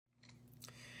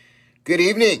Good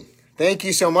evening. Thank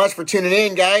you so much for tuning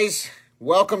in, guys.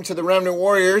 Welcome to the Remnant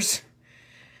Warriors.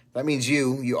 That means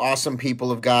you awesome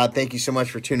people of God. Thank you so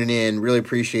much for tuning in. Really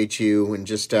appreciate you, and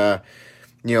just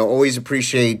always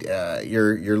appreciate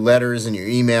your letters and your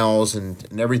emails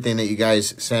and everything that you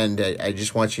guys send. I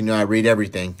just want you to know I read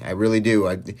everything. I really do.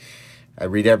 I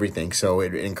read everything, so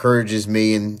it encourages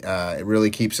me, and it really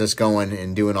keeps us going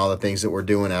and doing all the things that we're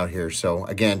doing out here. So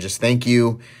again, just thank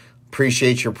you.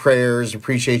 Appreciate your prayers,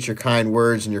 appreciate your kind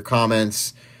words and your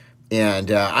comments.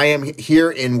 And I am here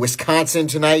in Wisconsin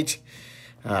tonight.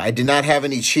 I did not have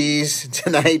any cheese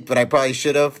tonight, but I probably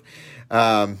should have.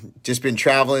 Just been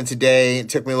traveling today. It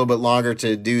took me a little bit longer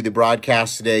to do the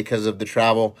broadcast today because of the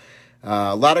travel.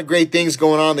 A lot of great things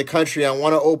going on in the country. I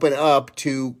want to open up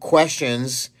to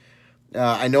questions.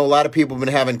 I know a lot of people have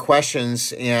been having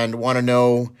questions and want to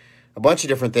know a bunch of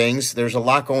different things. There's a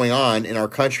lot going on in our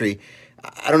country.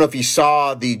 I don't know if you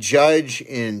saw the judge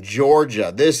in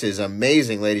Georgia. This is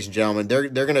amazing, ladies and gentlemen. They're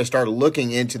going to start looking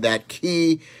into that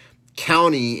key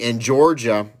county in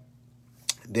Georgia.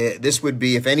 This would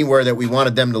be, if anywhere that we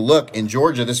wanted them to look in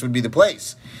Georgia, this would be the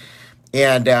place.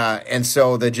 And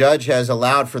so the judge has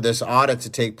allowed for this audit to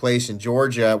take place in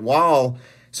Georgia.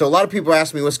 So a lot of people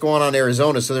ask me what's going on in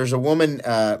Arizona. So there's a woman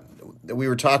that we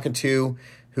were talking to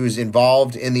who's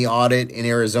involved in the audit in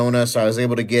Arizona. So I was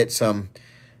able to get some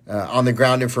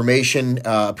on-the-ground information.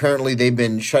 Apparently, they've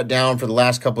been shut down for the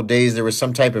last couple of days. There was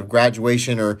some type of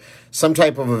graduation or some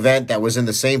type of event that was in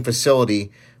the same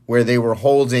facility where they were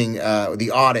holding the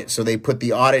audit. So they put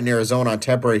the audit in Arizona on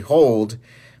temporary hold,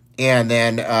 and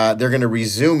then they're going to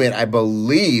resume it, I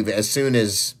believe, as soon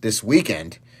as this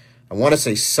weekend. I want to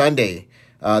say Sunday.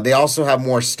 They also have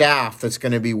more staff that's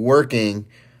going to be working,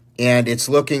 and it's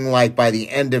looking like by the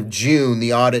end of June,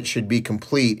 the audit should be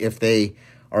complete if they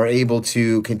are able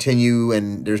to continue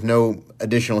and there's no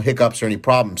additional hiccups or any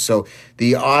problems. So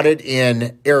the audit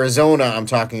in Arizona, I'm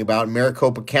talking about,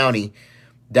 Maricopa County,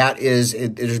 there's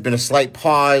been a slight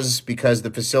pause because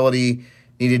the facility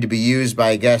needed to be used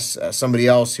by, I guess, somebody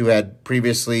else who had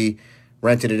previously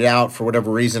rented it out for whatever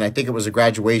reason. I think it was a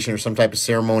graduation or some type of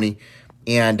ceremony.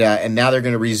 And now they're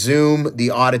going to resume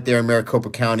the audit there in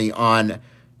Maricopa County on,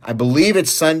 I believe it's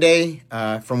Sunday,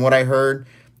 from what I heard.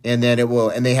 And then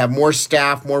and they have more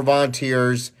staff, more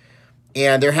volunteers,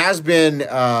 and there has been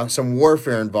some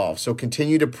warfare involved. So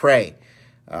continue to pray.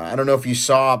 I don't know if you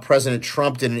saw President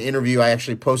Trump did an interview. I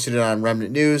actually posted it on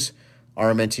Remnant News,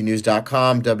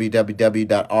 rmntnews.com,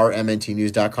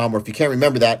 www.rmntnews.com, or if you can't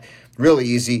remember that, really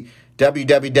easy,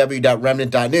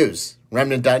 www.remnant.news,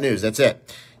 remnant.news, that's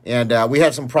it. And we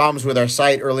had some problems with our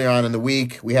site earlier on in the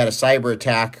week. We had a cyber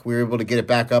attack. We were able to get it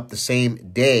back up the same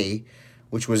day,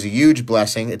 which was a huge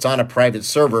blessing. It's on a private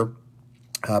server,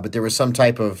 but there was some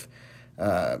type of,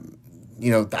 I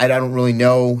don't really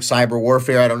know cyber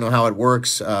warfare. I don't know how it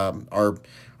works. Our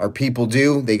people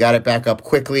do. They got it back up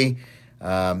quickly.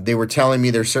 They were telling me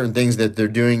there's certain things that they're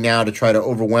doing now to try to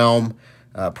overwhelm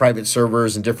private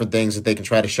servers and different things that they can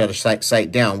try to shut a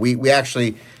site down. We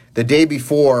actually, the day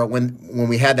before when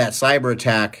we had that cyber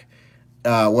attack,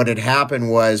 what had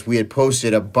happened was we had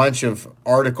posted a bunch of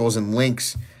articles and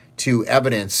links to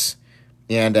evidence,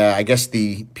 and I guess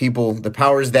the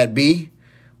powers that be,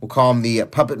 we'll call them the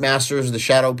puppet masters, the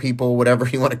shadow people, whatever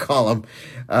you want to call them.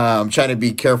 I'm trying to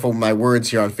be careful with my words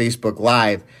here on Facebook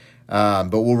Live, but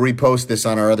we'll repost this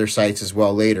on our other sites as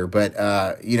well later. But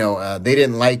they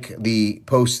didn't like the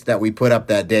post that we put up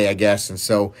that day, I guess, and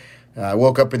so I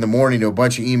woke up in the morning to a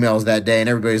bunch of emails that day, and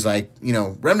everybody's like,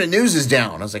 Remnant News is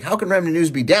down. I was like, how can Remnant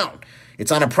News be down?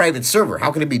 It's on a private server.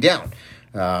 How can it be down?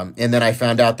 And then I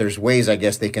found out there's ways, I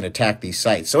guess, they can attack these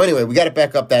sites. So anyway, we got it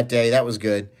back up that day. That was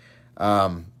good.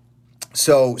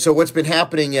 So what's been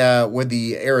happening with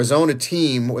the Arizona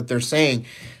team, what they're saying.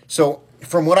 So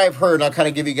from what I've heard, and I'll kind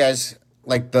of give you guys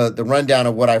like the rundown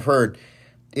of what I've heard,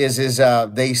 is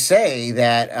they say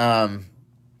that,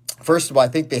 first of all, I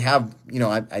think they have,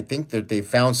 I think that they've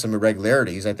found some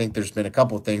irregularities. I think there's been a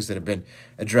couple of things that have been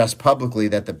addressed publicly,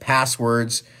 that the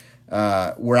passwords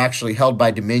were actually held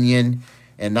by Dominion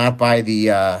and not by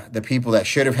the people that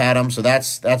should have had them. So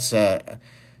that's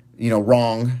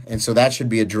wrong, and so that should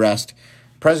be addressed.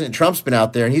 President Trump's been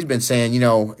out there, and he's been saying, you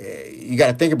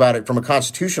got to think about it from a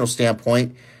constitutional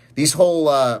standpoint. These whole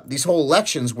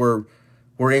elections were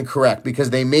incorrect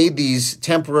because they made these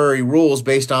temporary rules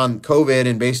based on COVID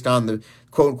and based on the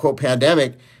quote unquote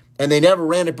pandemic, and they never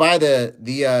ran it by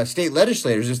the state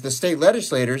legislators. It's the state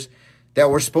legislators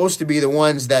that were supposed to be the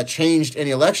ones that changed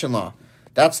any election law.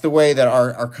 That's the way that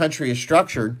our country is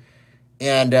structured,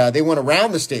 and they went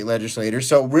around the state legislators.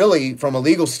 So really, from a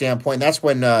legal standpoint, that's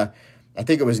when I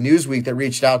think it was Newsweek that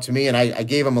reached out to me, and I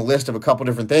gave them a list of a couple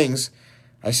different things.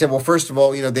 I said, well, first of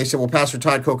all, they said, well, Pastor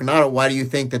Todd Coconato, why do you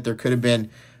think that there could have been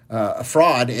a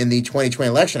fraud in the 2020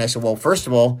 election? I said, well, first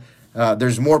of all,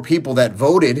 there's more people that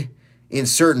voted in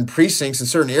certain precincts in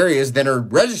certain areas than are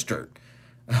registered.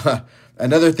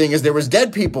 Another thing is there was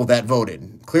dead people that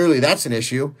voted. Clearly, that's an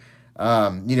issue.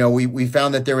 We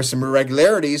found that there were some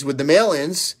irregularities with the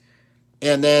mail-ins,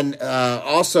 and then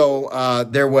also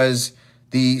there was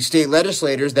the state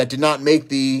legislators that did not make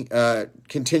the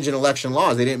contingent election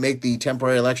laws. They didn't make the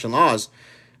temporary election laws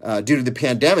due to the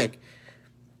pandemic.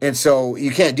 And so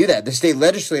you can't do that. The state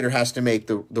legislator has to make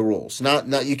the rules.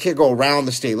 Not you can't go around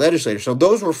the state legislator. So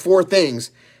those were 4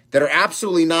 things that are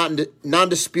absolutely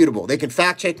non-disputable. They can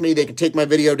fact check me. They can take my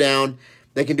video down.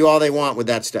 They can do all they want with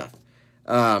that stuff.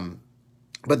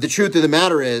 But the truth of the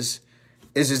matter is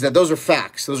that those are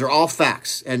facts. Those are all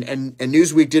facts. And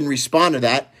Newsweek didn't respond to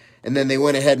that. And then they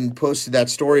went ahead and posted that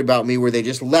story about me where they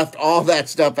just left all that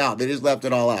stuff out. They just left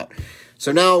it all out.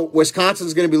 So now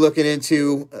Wisconsin's going to be looking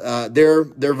into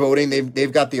their voting.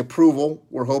 They've got the approval.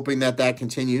 We're hoping that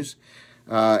continues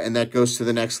and that goes to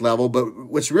the next level. But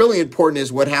what's really important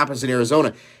is what happens in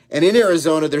Arizona. And in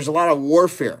Arizona, there's a lot of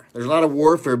warfare. There's a lot of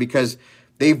warfare because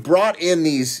they've brought in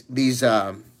these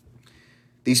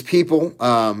people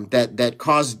that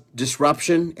cause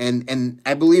disruption, and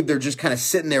I believe they're just kind of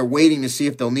sitting there waiting to see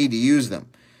if they'll need to use them.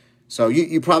 So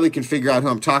you probably can figure out who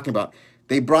I'm talking about.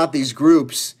 They brought these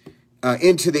groups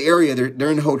into the area.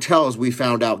 They're in hotels, we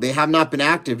found out. They have not been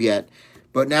active yet,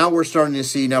 but now we're starting to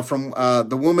see, now from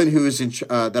the woman who is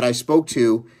that I spoke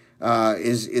to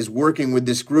is working with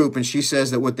this group, and she says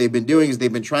that what they've been doing is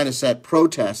they've been trying to set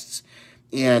protests,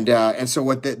 and so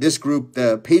what this group,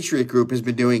 the Patriot Group, has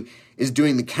been doing is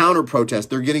doing the counter protest.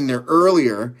 They're getting there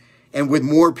earlier and with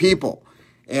more people,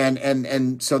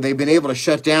 and so they've been able to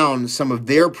shut down some of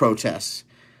their protests,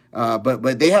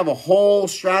 but they have a whole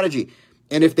strategy.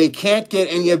 And if they can't get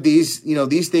any of these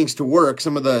things to work,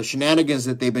 some of the shenanigans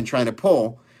that they've been trying to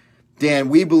pull, then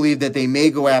we believe that they may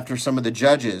go after some of the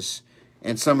judges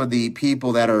and some of the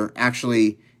people that are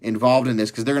actually involved in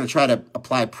this, because they're going to try to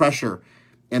apply pressure.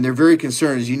 And they're very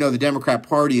concerned. As you know, the Democrat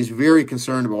Party is very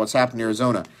concerned about what's happening in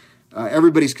Arizona.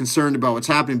 Everybody's concerned about what's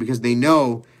happening because they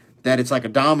know that it's like a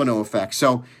domino effect.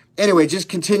 So anyway, just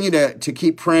continue to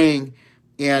keep praying.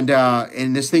 And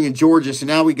this thing in Georgia. So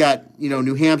now we got,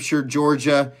 New Hampshire,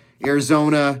 Georgia,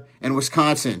 Arizona, and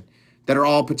Wisconsin that are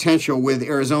all potential, with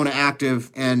Arizona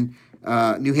active and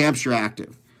New Hampshire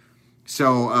active.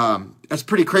 So that's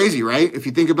pretty crazy, right? If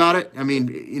you think about it. I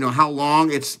mean, how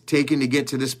long it's taken to get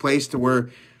to this place to where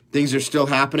things are still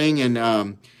happening.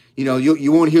 And,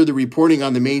 you won't hear the reporting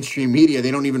on the mainstream media. They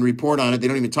don't even report on it. They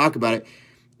don't even talk about it.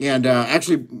 And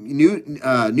actually,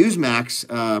 Newsmax,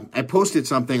 I posted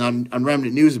something on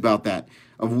Remnant News about that,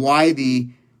 of why the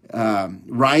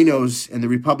rhinos and the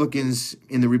Republicans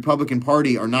in the Republican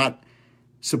Party are not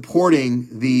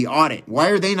supporting the audit. Why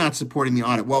are they not supporting the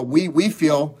audit? Well, we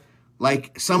feel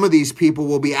like some of these people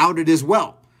will be outed as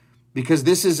well, because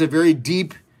this is a very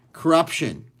deep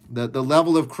corruption. The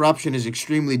level of corruption is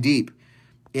extremely deep.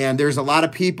 And there's a lot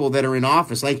of people that are in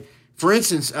office. Like, for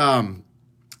instance,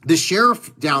 the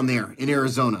sheriff down there in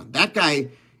Arizona, that guy,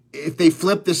 if they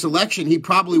flipped this election, he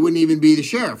probably wouldn't even be the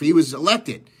sheriff. He was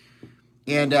elected.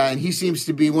 And he seems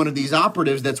to be one of these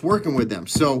operatives that's working with them.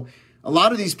 So a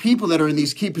lot of these people that are in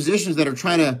these key positions that are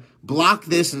trying to block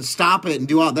this and stop it and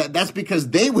do all that, that's because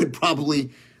they would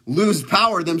probably lose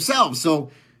power themselves.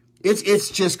 So it's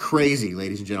just crazy,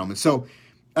 ladies and gentlemen. So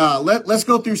let's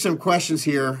go through some questions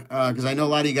here, because I know a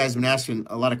lot of you guys have been asking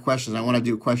a lot of questions. I want to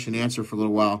do a question and answer for a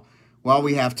little while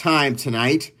we have time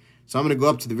tonight. So I'm going to go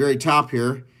up to the very top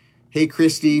here. Hey,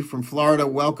 Christy from Florida,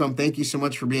 welcome. Thank you so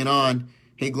much for being on.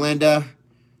 Hey, Glenda.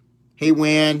 Hey,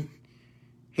 Wan.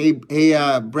 Hey,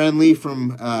 Brenly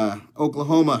from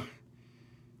Oklahoma.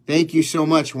 Thank you so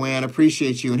much, Wan.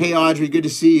 Appreciate you. And hey, Audrey, good to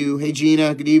see you. Hey,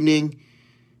 Gina, good evening.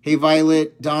 Hey,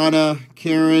 Violet, Donna,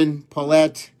 Karen,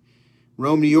 Paulette,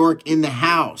 Rome, New York, in the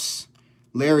house.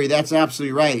 Larry, that's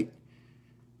absolutely right.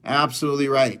 Absolutely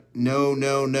right.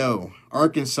 No.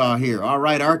 Arkansas here. All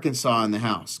right, Arkansas in the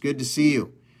house. Good to see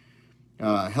you.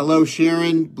 Hello,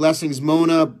 Sharon. Blessings,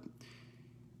 Mona.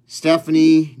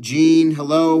 Stephanie, Jean,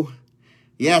 hello.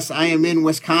 Yes, I am in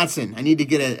Wisconsin. I need to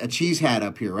get a cheese hat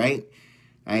up here, right?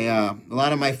 A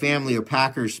lot of my family are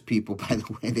Packers people, by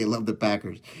the way. They love the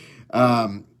Packers.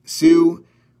 Sue,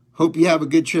 hope you have a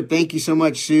good trip. Thank you so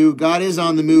much, Sue. God is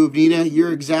on the move, Nina.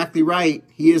 You're exactly right.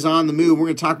 He is on the move. We're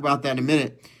going to talk about that in a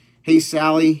minute. Hey,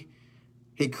 Sally.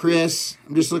 Hey, Chris.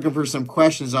 I'm just looking for some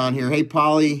questions on here. Hey,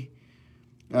 Polly.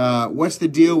 What's the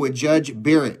deal with Judge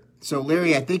Barrett? So,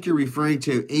 Larry, I think you're referring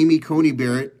to Amy Coney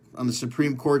Barrett on the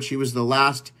Supreme Court. She was the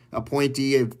last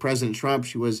appointee of President Trump.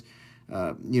 She was,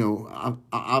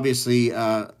 obviously,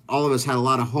 all of us had a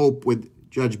lot of hope with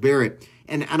Judge Barrett.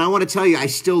 And I want to tell you, I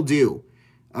still do.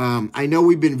 I know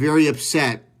we've been very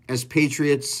upset as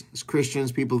patriots, as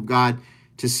Christians, people of God,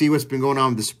 to see what's been going on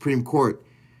with the Supreme Court.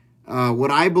 What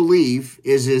I believe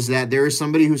is that there is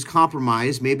somebody who's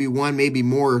compromised, maybe one, maybe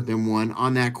more than one,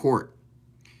 on that court.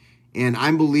 And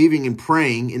I'm believing and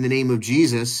praying in the name of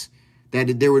Jesus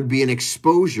that there would be an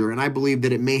exposure, and I believe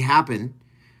that it may happen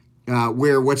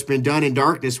where what's been done in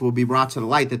darkness will be brought to the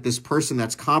light, that this person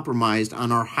that's compromised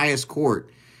on our highest court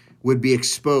would be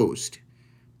exposed.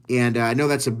 And I know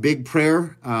that's a big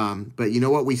prayer, but you know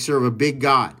what? We serve a big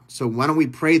God. So why don't we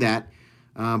pray that?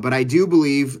 But I do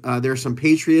believe there are some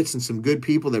patriots and some good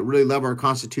people that really love our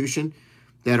Constitution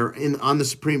that are on the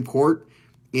Supreme Court.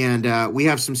 And we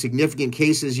have some significant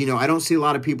cases. You know, I don't see a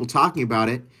lot of people talking about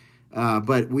it,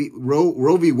 but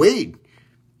Roe v. Wade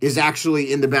is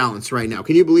actually in the balance right now.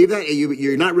 Can you believe that?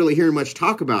 You're not really hearing much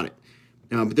talk about it.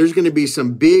 But there's going to be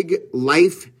some big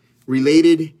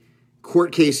life-related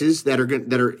court cases that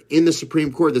are in the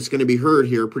Supreme Court that's going to be heard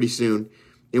here pretty soon.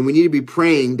 And we need to be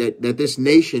praying that this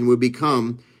nation would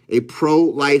become a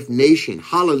pro-life nation.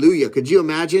 Hallelujah. Could you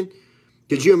imagine?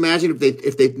 Could you imagine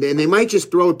if they and they might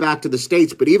just throw it back to the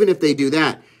states, but even if they do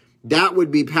that, that would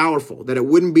be powerful, that it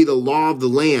wouldn't be the law of the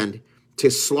land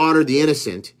to slaughter the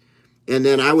innocent. And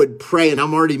then I would pray, and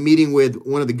I'm already meeting with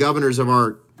one of the governors of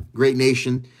our great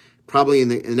nation, probably in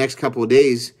the next couple of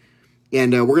days,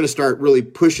 and we're going to start really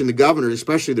pushing the governors,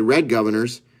 especially the red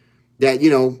governors, that, you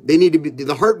know, they need to be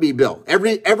the heartbeat bill.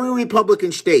 Every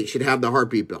Republican state should have the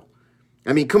heartbeat bill.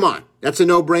 I mean, come on, that's a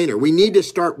no-brainer. We need to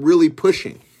start really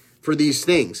pushing for these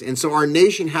things. And so our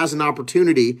nation has an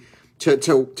opportunity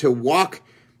to walk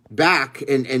back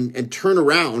and turn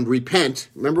around, repent.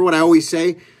 Remember what I always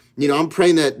say? You know, I'm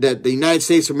praying that the United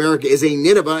States of America is a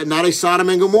Nineveh and not a Sodom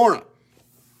and Gomorrah.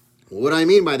 Well, what do I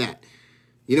mean by that?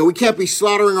 You know, we can't be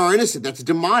slaughtering our innocent. That's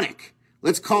demonic.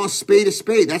 Let's call a spade a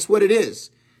spade. That's what it is.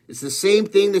 It's the same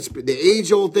thing that's the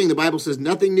age-old thing. The Bible says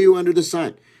nothing new under the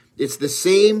sun. It's the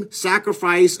same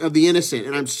sacrifice of the innocent.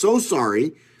 And I'm so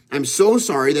sorry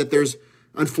that there's,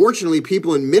 unfortunately,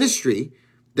 people in ministry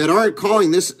that aren't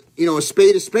calling this, you know, a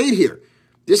spade here.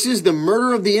 This is the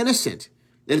murder of the innocent.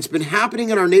 And it's been happening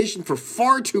in our nation for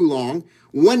far too long.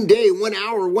 1 day, 1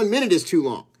 hour, 1 minute is too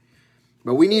long.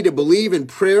 But we need to believe in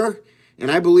prayer. And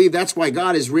I believe that's why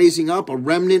God is raising up a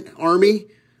remnant army.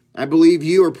 I believe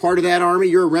you are part of that army.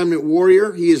 You're a remnant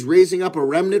warrior. He is raising up a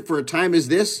remnant for a time as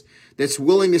this that's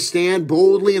willing to stand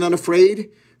boldly and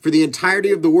unafraid for the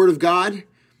entirety of the Word of God,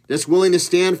 that's willing to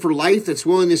stand for life, that's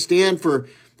willing to stand for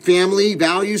family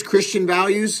values, Christian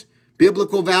values,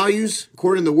 biblical values,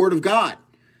 according to the Word of God.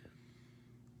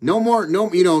 No more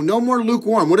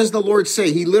lukewarm. What does the Lord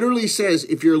say? He literally says,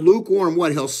 if you're lukewarm,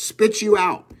 what? He'll spit you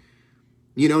out.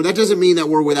 You know, that doesn't mean that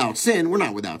we're without sin. We're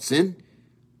not without sin.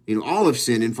 You know, all have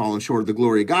sinned and fallen short of the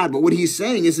glory of God. But what he's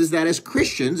saying is that as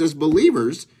Christians, as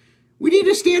believers, we need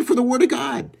to stand for the Word of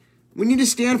God. We need to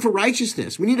stand for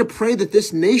righteousness. We need to pray that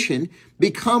this nation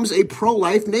becomes a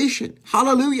pro-life nation.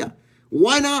 Hallelujah.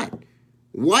 Why not?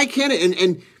 Why can't it?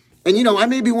 And you know, I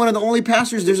may be one of the only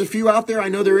pastors. There's a few out there. I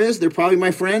know there is. They're probably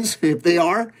my friends, if they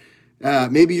are.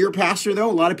 Maybe your pastor, though.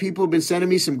 A lot of people have been sending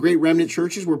me some great remnant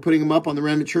churches. We're putting them up on the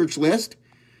remnant church list.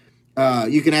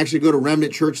 You can actually go to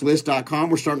remnantchurchlist.com.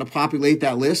 We're starting to populate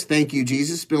that list. Thank you,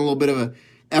 Jesus. It's been a little bit of an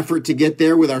effort to get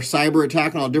there with our cyber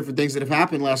attack and all the different things that have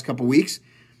happened the last couple of weeks.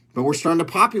 But we're starting to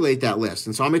populate that list.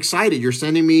 And so I'm excited. You're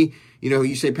sending me, you know,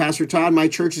 you say, Pastor Todd, my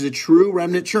church is a true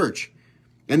remnant church.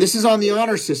 And this is on the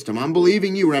honor system. I'm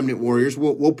believing you, remnant warriors.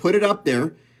 We'll put it up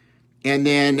there. And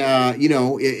then, you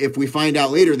know, if we find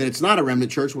out later that it's not a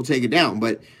remnant church, we'll take it down.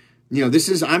 But, you know,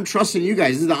 I'm trusting you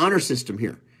guys. This is the honor system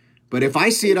here. But if I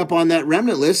see it up on that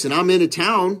remnant list and I'm in a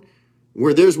town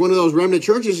where there's one of those remnant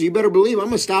churches, you better believe I'm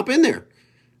going to stop in there.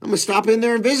 I'm going to stop in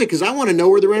there and visit because I want to know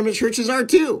where the remnant churches are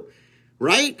too.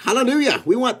 Right? Hallelujah.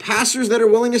 We want pastors that are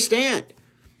willing to stand.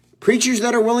 Preachers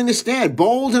that are willing to stand.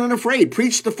 Bold and unafraid.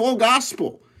 Preach the full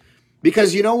gospel.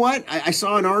 Because you know what? I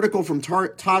saw an article from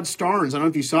Todd Starnes. I don't know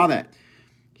if you saw that.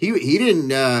 He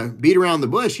didn't beat around the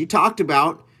bush. He talked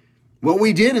about what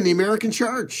we did in the American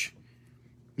church.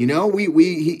 You know,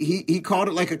 he called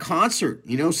it like a concert.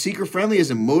 You know,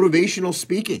 seeker-friendlyism, motivational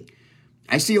speaking.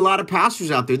 I see a lot of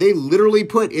pastors out there. They literally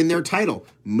put in their title,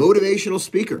 motivational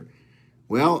speaker.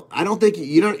 Well, I don't think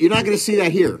you're not going to see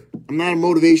that here. I'm not a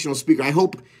motivational speaker. I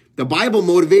hope the Bible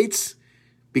motivates,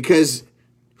 because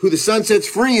who the Son sets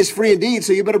free is free indeed.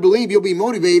 So you better believe you'll be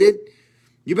motivated.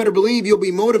 You better believe you'll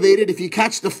be motivated if you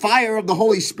catch the fire of the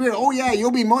Holy Spirit. Oh yeah,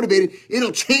 you'll be motivated.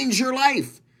 It'll change your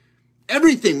life.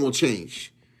 Everything will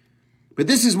change. But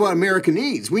this is what America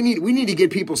needs. We need to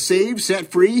get people saved,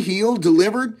 set free, healed,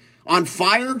 delivered, on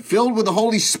fire, filled with the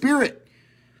Holy Spirit.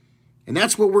 And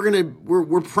that's what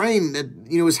we're praying that,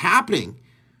 is happening.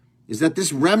 Is that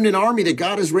this remnant army that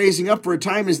God is raising up for a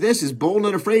time as this is bold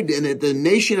and afraid, and that the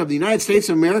nation of the United States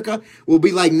of America will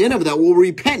be like Nineveh, that will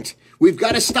repent. We've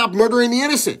got to stop murdering the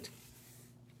innocent.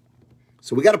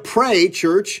 So we got to pray,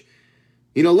 church.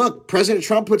 Look, President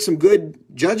Trump put some good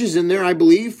judges in there, I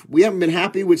believe. We haven't been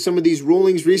happy with some of these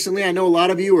rulings recently. I know a lot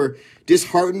of you are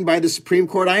disheartened by the Supreme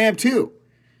Court. I am too.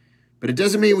 But it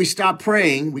doesn't mean we stop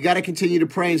praying. We got to continue to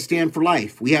pray and stand for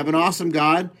life. We have an awesome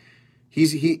God.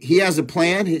 He has a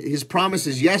plan. His promise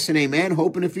is yes and amen,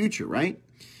 hope in the future, right?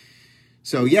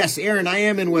 So yes, Aaron, I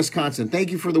am in Wisconsin.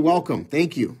 Thank you for the welcome.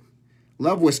 Thank you.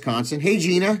 Love Wisconsin. Hey,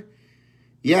 Gina.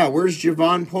 Yeah, where's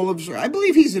Javon Polovs? I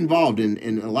believe he's involved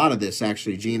in a lot of this,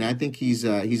 actually, Gina. I think he's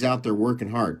out there working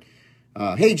hard.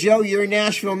 Hey, Joe, you're in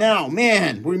Nashville now.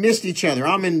 Man, we missed each other.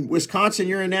 I'm in Wisconsin.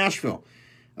 You're in Nashville.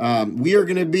 We are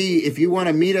going to be, if you want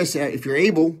to meet us, if you're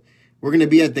able, we're going to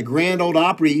be at the Grand Ole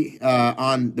Opry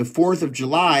on the 4th of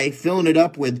July, filling it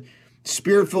up with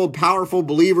spirit-filled, powerful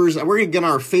believers. We're going to get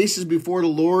our faces before the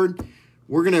Lord.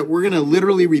 We're going to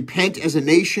literally repent as a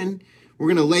nation. We're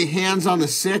going to lay hands on the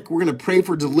sick. We're going to pray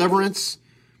for deliverance.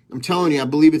 I'm telling you, I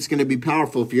believe it's going to be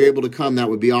powerful. If you're able to come, that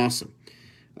would be awesome.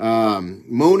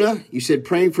 Mona, you said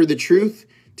praying for the truth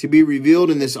to be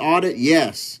revealed in this audit.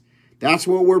 Yes, that's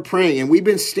what we're praying. And we've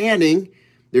been standing.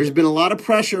 There's been a lot of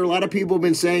pressure. A lot of people have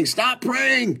been saying, stop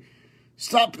praying.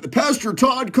 Stop. Pastor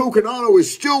Todd Coconato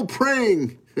is still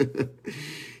praying.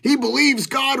 He believes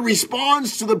God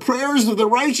responds to the prayers of the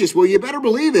righteous. Well, you better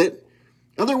believe it.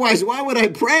 Otherwise, why would I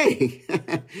pray?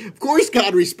 Of course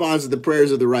God responds to the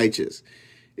prayers of the righteous.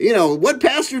 What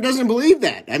pastor doesn't believe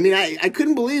that? I mean, I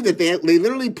couldn't believe that they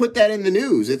literally put that in the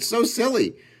news. It's so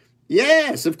silly.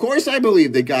 Yes, of course I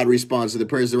believe that God responds to the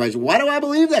prayers of the righteous. Why do I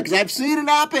believe that? Because I've seen it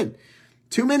happen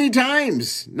too many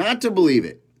times not to believe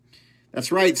it.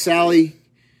 That's right, Sally.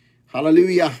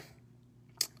 Hallelujah.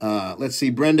 Let's see,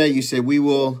 Brenda, you said when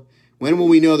will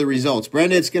we know the results?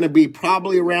 Brenda, it's going to be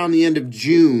probably around the end of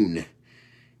June.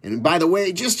 And by the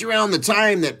way, just around the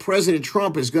time that President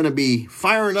Trump is going to be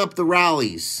firing up the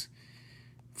rallies,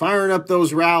 firing up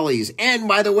those rallies. And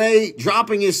by the way,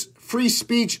 dropping his free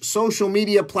speech social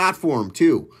media platform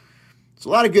too. It's a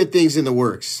lot of good things in the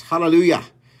works. Hallelujah.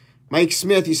 Mike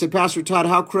Smith, he said, Pastor Todd,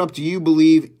 how corrupt do you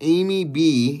believe Amy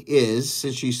B. is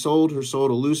since she sold her soul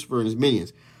to Lucifer and his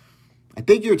minions? I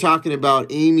think you're talking about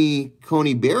Amy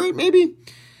Coney Barrett, maybe?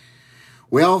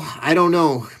 Well, I don't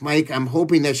know, Mike. I'm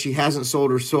hoping that she hasn't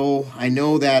sold her soul. I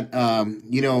know that,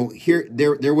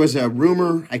 there was a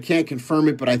rumor. I can't confirm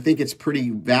it, but I think it's pretty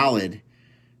valid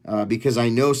because I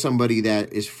know somebody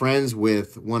that is friends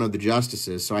with one of the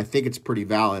justices. So I think it's pretty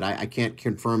valid. I can't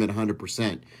confirm it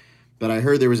 100%. But I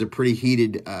heard there was a pretty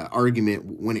heated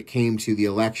argument when it came to the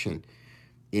election.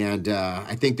 And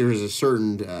I think there's a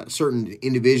certain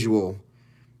individual,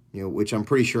 which I'm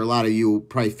pretty sure a lot of you will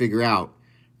probably figure out,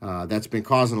 that's been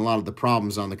causing a lot of the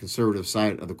problems on the conservative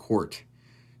side of the court.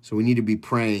 So we need to be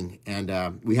praying,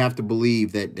 and we have to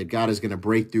believe that God is going to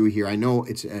break through here. I know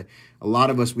it's a lot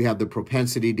of us, we have the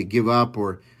propensity to give up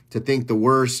or to think the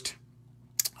worst,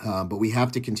 but we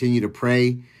have to continue to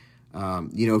pray.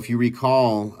 If you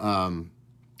recall,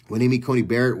 when Amy Coney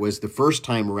Barrett was the first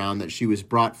time around that she was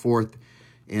brought forth,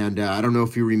 and I don't know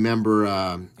if you remember,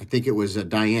 I think it was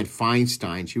Dianne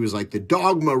Feinstein. She was like, the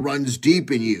dogma runs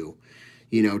deep in you,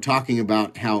 talking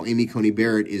about how Amy Coney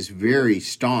Barrett is very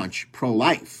staunch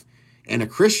pro-life and a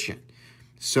Christian.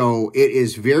 So it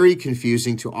is very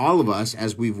confusing to all of us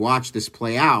as we've watched this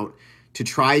play out to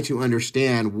try to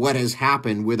understand what has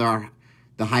happened with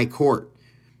the high court.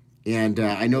 And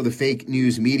I know the fake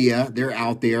news media, they're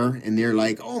out there and they're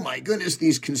like, oh my goodness,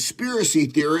 these conspiracy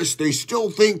theorists, they still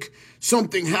think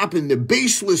something happened. The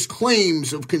baseless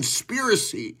claims of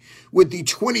conspiracy with the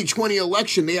 2020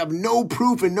 election, they have no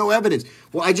proof and no evidence.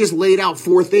 Well, I just laid out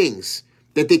 4 things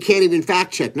that they can't even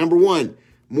fact check. Number 1,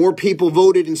 more people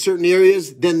voted in certain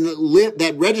areas than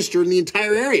that registered in the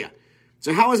entire area.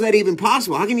 So how is that even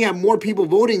possible? How can you have more people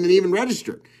voting than even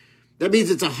registered? That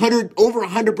means it's over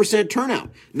 100%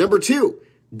 turnout. Number 2,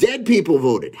 dead people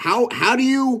voted. How do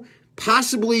you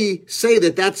possibly say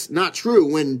that that's not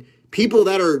true when people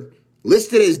that are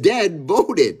listed as dead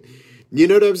voted? You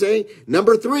know what I'm saying?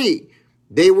 Number 3,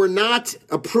 they were not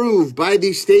approved by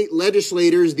the state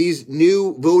legislators, these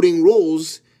new voting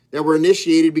rules that were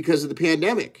initiated because of the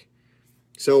pandemic.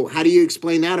 So how do you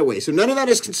explain that away? So none of that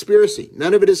is conspiracy.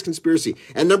 None of it is conspiracy.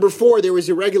 And number 4, there was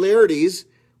irregularities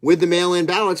with the mail-in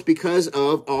ballots because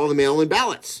of all the mail-in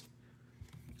ballots.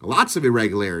 Lots of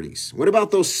irregularities. What about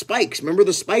those spikes? Remember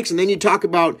the spikes? And then you talk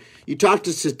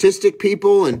to statistic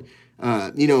people and,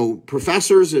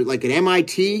 professors like at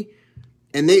MIT,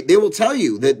 and they will tell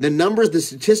you that the numbers, the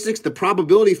statistics, the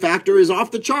probability factor is off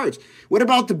the charts. What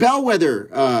about the bellwether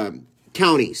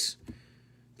counties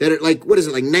that are like, what is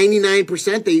it, like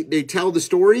 99%? They tell the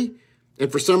story,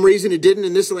 and for some reason it didn't.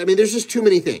 And there's just too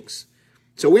many things.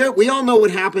 So we all know what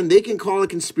happened. They can call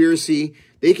it conspiracy.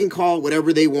 They can call it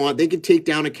whatever they want. They can take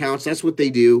down accounts. That's what they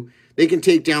do. They can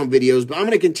take down videos. But I'm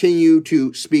going to continue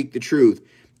to speak the truth.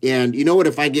 And you know what?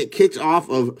 If I get kicked off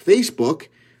of Facebook,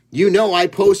 I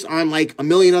post on like a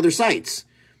million other sites.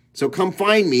 So come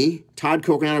find me,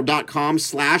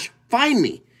 toddcoconato.com/find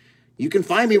me. You can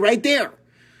find me right there.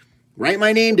 Write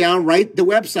my name down, write the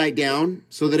website down,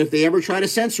 so that if they ever try to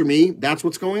censor me, that's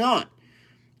what's going on.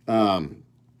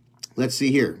 Let's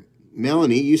see here.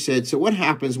 Melanie, you said, so what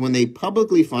happens when they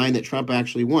publicly find that Trump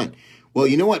actually won? Well,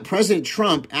 you know what? President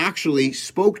Trump actually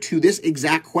spoke to this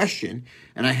exact question,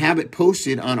 and I have it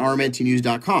posted on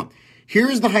rmntnews.com.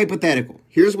 Here's the hypothetical.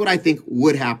 Here's what I think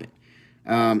would happen.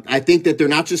 I think that they're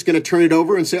not just going to turn it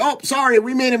over and say, oh, sorry,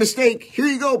 we made a mistake. Here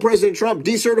you go, President Trump,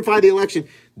 decertify the election.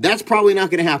 That's probably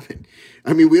not going to happen.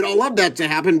 I mean, we'd all love that to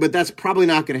happen, but that's probably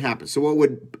not going to happen. So what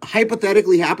would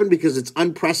hypothetically happen, because it's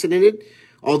unprecedented,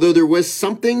 although there was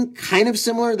something kind of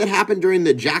similar that happened during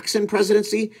the Jackson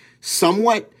presidency,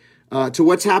 somewhat to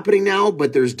what's happening now,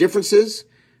 but there's differences.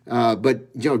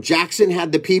 But Jackson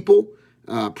had the people.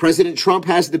 President Trump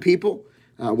has the people.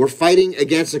 We're fighting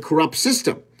against a corrupt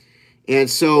system. And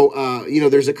so,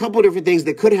 there's a couple of different things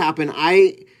that could happen.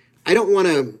 I don't want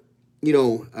to,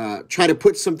 try to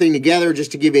put something together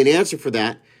just to give you an answer for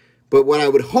that. But what I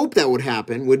would hope that would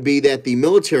happen would be that the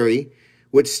military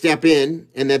would step in,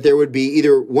 and that there would be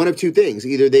either one of two things.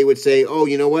 Either they would say, oh,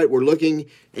 you know what, we're looking,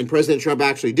 and President Trump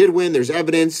actually did win, there's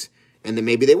evidence, and then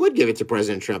maybe they would give it to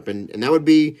President Trump, and that would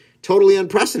be totally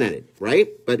unprecedented, right?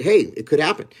 But hey, it could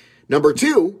happen. Number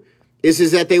 2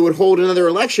 is that they would hold another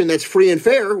election that's free and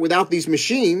fair without these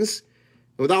machines,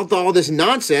 without all this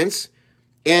nonsense,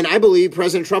 and I believe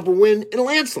President Trump will win in a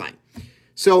landslide.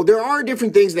 So there are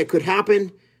different things that could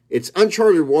happen. It's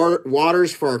uncharted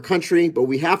waters for our country, but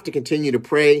we have to continue to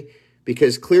pray,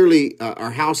 because clearly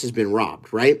our house has been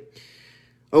robbed, right?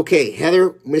 Okay,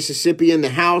 Heather, Mississippi in the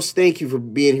house. Thank you for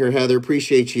being here, Heather.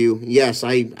 Appreciate you. Yes,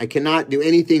 I cannot do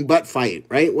anything but fight,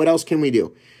 right? What else can we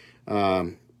do?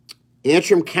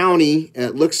 Antrim County,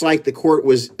 it looks like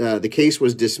the case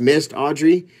was dismissed,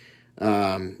 Audrey.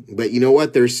 But you know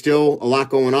what? There's still a lot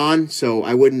going on. So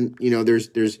I wouldn't,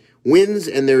 there's wins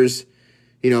and there's,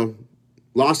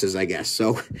 losses, I guess.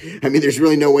 So, there's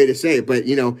really no way to say it. But,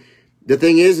 the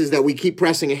thing is that we keep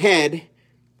pressing ahead.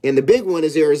 And the big one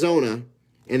is Arizona.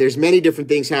 And there's many different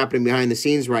things happening behind the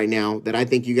scenes right now that I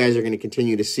think you guys are going to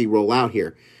continue to see roll out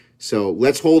here. So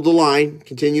let's hold the line,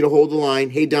 continue to hold the line.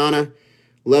 Hey, Donna,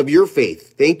 love your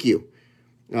faith. Thank you.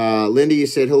 Linda, you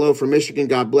said, hello from Michigan.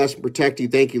 God bless and protect you.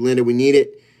 Thank you, Linda. We need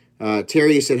it.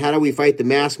 Terry, you said, how do we fight the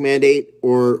mask mandate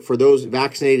or for those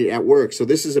vaccinated at work? So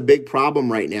this is a big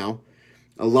problem right now.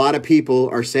 A lot of people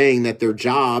are saying that their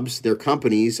jobs, their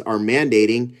companies are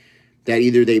mandating that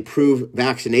either they prove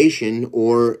vaccination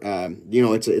or,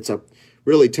 it's a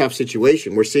really tough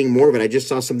situation. We're seeing more of it. I just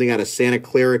saw something out of Santa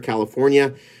Clara,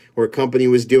 California, where a company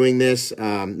was doing this.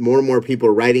 More and more people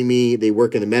are writing me. They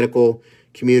work in the medical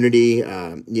community.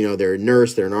 They're a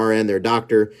nurse, they're an RN, they're a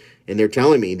doctor, and they're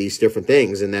telling me these different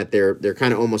things, and that they're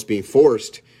kind of almost being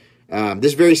forced. This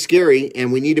is very scary,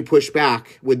 and we need to push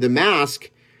back. With the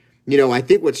mask, I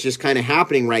think what's just kind of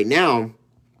happening right now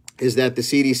is that the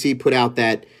CDC put out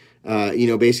that,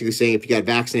 basically saying if you got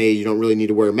vaccinated, you don't really need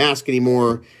to wear a mask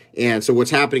anymore. And so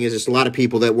what's happening is just a lot of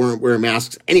people that weren't wearing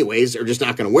masks anyways are just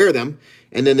not going to wear them.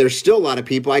 And then there's still a lot of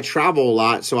people. I travel a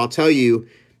lot, so I'll tell you,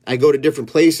 I go to different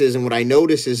places, and what I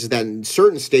notice is that in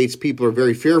certain states, people are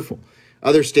very fearful.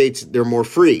 Other states, they're more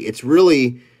free. It's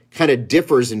really kind of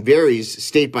differs and varies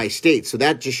state by state. So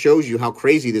that just shows you how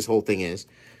crazy this whole thing is.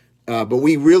 But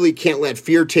we really can't let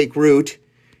fear take root.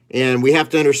 And we have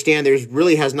to understand there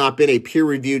really has not been a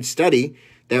peer-reviewed study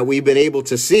that we've been able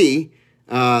to see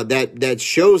that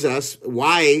shows us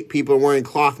why people are wearing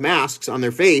cloth masks on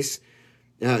their face.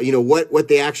 What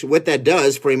that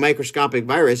does for a microscopic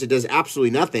virus. It does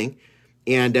absolutely nothing.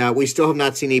 And we still have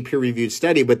not seen a peer-reviewed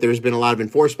study, but there's been a lot of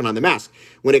enforcement on the mask.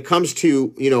 When it comes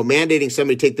to, mandating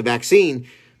somebody to take the vaccine,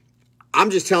 I'm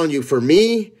just telling you, for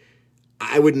me,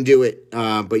 I wouldn't do it.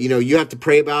 But, you have to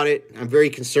pray about it. I'm very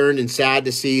concerned and sad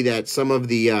to see that some of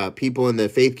the people in the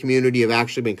faith community have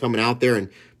actually been coming out there and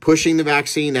pushing the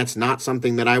vaccine. That's not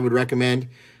something that I would recommend.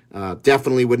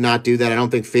 Definitely would not do that. I don't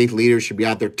think faith leaders should be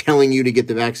out there telling you to get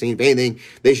the vaccine. If anything,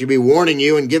 they should be warning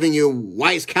you and giving you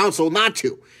wise counsel not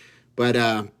to. But,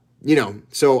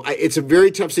 so it's a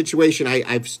very tough situation.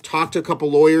 I've talked to a couple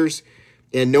lawyers,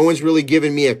 and no one's really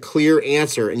given me a clear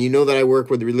answer. And you know that I work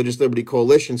with the Religious Liberty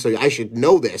Coalition, so I should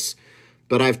know this.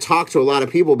 But I've talked to a lot of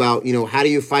people about, how do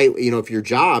you fight, if your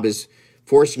job is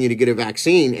forcing you to get a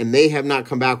vaccine, and they have not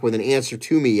come back with an answer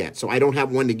to me yet. So I don't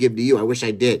have one to give to you. I wish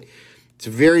I did. It's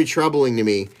very troubling to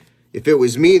me. If it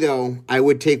was me, though, I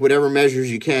would take whatever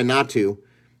measures you can not to.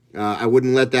 I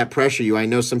wouldn't let that pressure you. I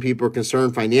know some people are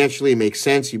concerned financially. It makes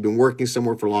sense. You've been working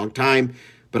somewhere for a long time.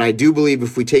 But I do believe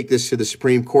if we take this to the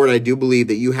Supreme Court, I do believe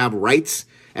that you have rights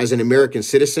as an American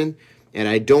citizen. And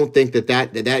I don't think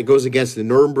that goes against the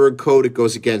Nuremberg Code. It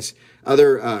goes against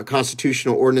other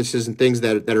constitutional ordinances and things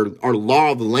that are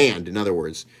law of the land, in other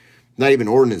words. Not even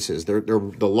ordinances. They're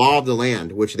the law of the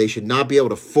land, which they should not be able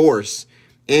to force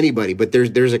anybody. But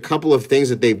there's a couple of things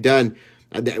that they've done.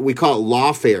 We call it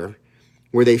lawfare,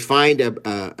 where they find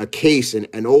a case,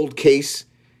 an old case,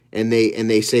 and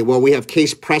they say, well, we have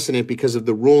case precedent because of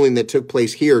the ruling that took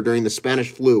place here during the Spanish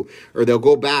flu. Or they'll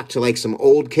go back to like some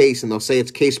old case and they'll say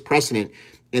it's case precedent,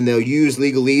 and they'll use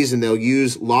legalese and they'll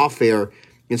use lawfare.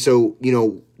 And so,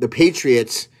 the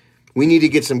patriots, we need to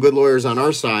get some good lawyers on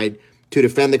our side to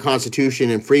defend the Constitution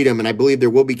and freedom. And I believe there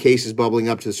will be cases bubbling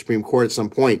up to the Supreme Court at some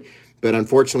point. But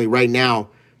unfortunately, right now,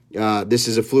 this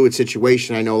is a fluid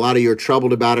situation. I know a lot of you are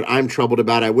troubled about it. I'm troubled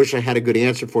about it. I wish I had a good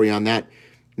answer for you on that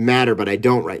matter, but I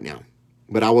don't right now.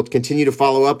 But I will continue to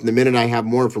follow up. And the minute I have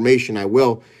more information, I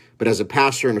will. But as a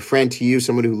pastor and a friend to you,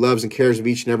 someone who loves and cares of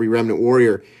each and every remnant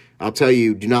warrior, I'll tell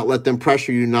you, do not let them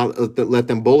pressure you. Do not let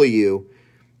them bully you.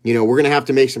 We're going to have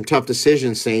to make some tough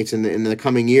decisions, saints, in the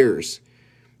coming years.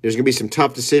 There's going to be some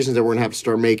tough decisions that we're going to have to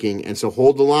start making. And so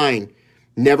hold the line.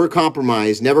 Never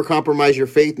compromise. Never compromise your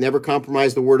faith. Never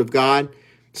compromise the word of God.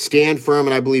 Stand firm,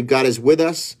 and I believe God is with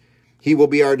us. He will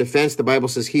be our defense. The Bible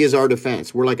says he is our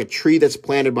defense. We're like a tree that's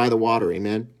planted by the water.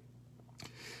 Amen.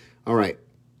 All right.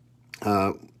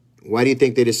 Why do you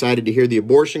think they decided to hear the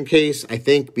abortion case? I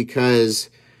think because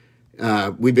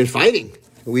we've been fighting.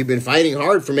 We've been fighting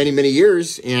hard for many, many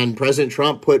years. And President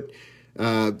Trump put,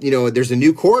 there's a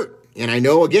new court. And I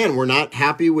know, again, we're not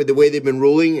happy with the way they've been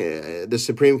ruling. The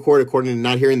Supreme Court, according to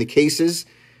not hearing the cases,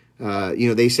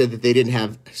 they said that they didn't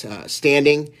have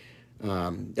standing.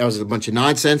 That was a bunch of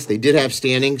nonsense. They did have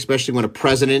standing, especially when a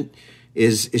president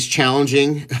is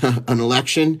challenging an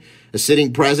election, a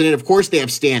sitting president. Of course, they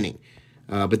have standing,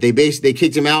 but they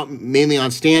kicked him out mainly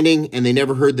on standing, and they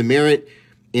never heard the merit.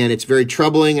 And it's very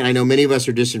troubling. And I know many of us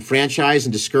are disenfranchised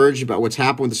and discouraged about what's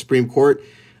happened with the Supreme Court.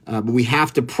 But we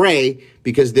have to pray,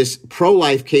 because this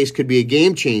pro-life case could be a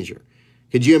game changer.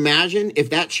 Could you imagine if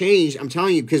that changed? I'm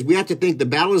telling you, because we have to think the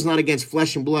battle is not against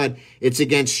flesh and blood. It's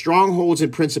against strongholds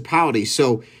and principalities.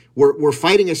 So we're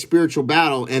fighting a spiritual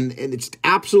battle, and it's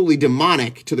absolutely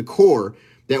demonic to the core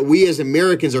that we as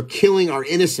Americans are killing our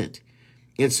innocent.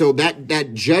 And so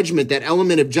that judgment, that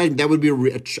element of judgment, that would be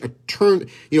a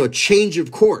change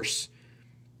of course.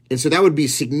 And so that would be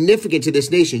significant to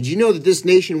this nation. Do you know that this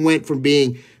nation went from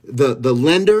being the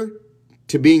lender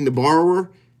to being the borrower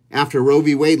after Roe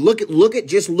v. Wade? Look at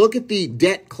the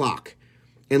debt clock,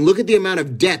 and look at the amount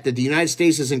of debt that the United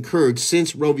States has incurred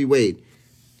since Roe v. Wade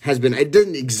has been. It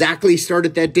didn't exactly start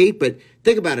at that date, but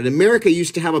think about it. America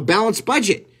used to have a balanced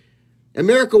budget.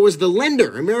 America was the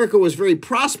lender. America was very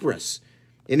prosperous.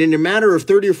 And in a matter of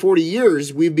 30 or 40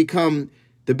 years, we've become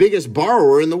the biggest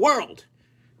borrower in the world,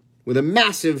 with a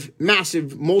massive,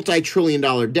 massive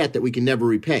multi-trillion-dollar debt that we can never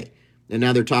repay. And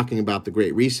now they're talking about the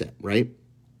Great Reset, right?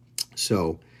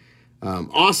 So,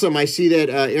 awesome. I see that,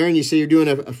 Aaron, you say you're doing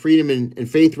a freedom and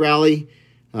faith rally.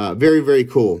 Very, very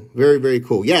cool. Very, very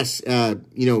cool. Yes,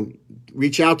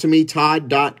 reach out to me,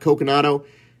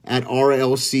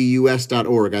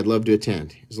 todd.coconato@rlcus.org. I'd love to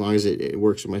attend, as long as it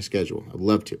works with my schedule. I'd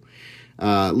love to.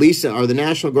 Lisa, are the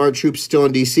National Guard troops still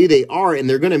in D.C.? They are, and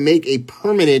they're going to make a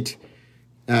permanent,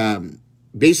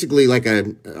 basically like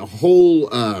a whole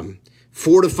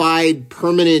fortified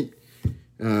permanent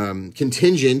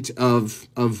contingent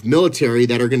of military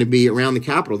that are going to be around the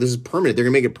Capitol. This is permanent. They're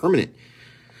going to make it permanent.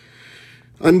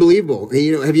 Unbelievable.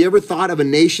 Have you ever thought of a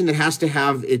nation that has to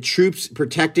have its troops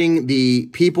protecting the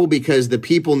people because the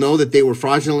people know that they were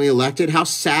fraudulently elected? How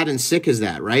sad and sick is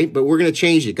that, right? But we're going to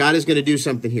change it. God is going to do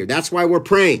something here. That's why we're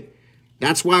praying.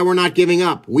 That's why we're not giving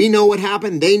up. We know what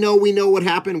happened. They know we know what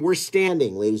happened. We're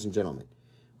standing, ladies and gentlemen.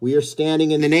 We are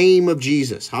standing in the name of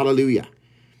Jesus. Hallelujah.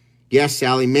 Yes,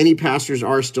 Sally, many pastors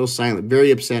are still silent. Very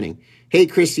upsetting. Hey,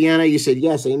 Christiana, you said,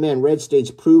 yes, amen. Red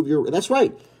states prove your... That's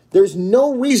right. There's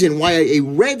no reason why a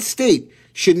red state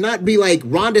should not be like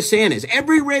Ron DeSantis.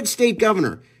 Every red state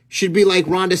governor should be like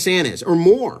Ron DeSantis or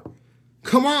more.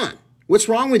 Come on. What's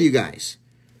wrong with you guys?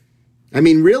 I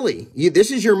mean, really,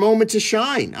 this is your moment to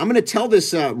shine. I'm going to tell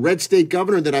this red state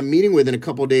governor that I'm meeting with in a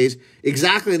couple of days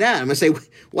exactly that. I'm going to say,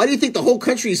 why do you think the whole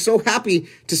country is so happy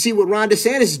to see what Ron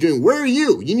DeSantis is doing? Where are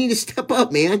you? You need to step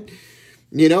up, man.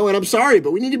 You know, and I'm sorry,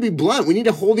 but we need to be blunt. We need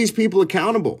to hold these people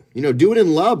accountable. You know, do it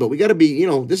in love, but we got to be, you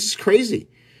know, this is crazy.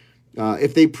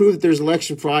 If they prove that there's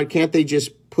election fraud, can't they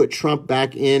just put Trump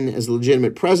back in as a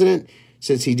legitimate president?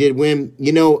 Since he did win,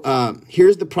 you know,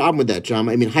 here's the problem with that, John.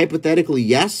 I mean, hypothetically,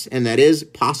 yes, and that is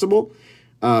possible.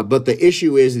 But the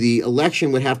issue is the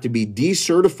election would have to be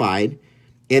decertified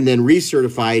and then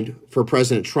recertified for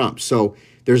President Trump. So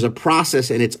there's a process,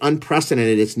 and it's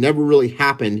unprecedented. It's never really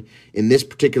happened in this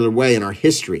particular way in our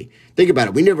history. Think about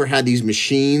it. We never had these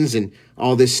machines and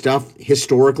all this stuff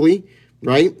historically,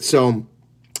 right? So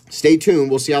stay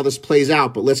tuned. We'll see how this plays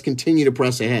out, but let's continue to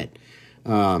press ahead.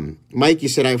 Mike, you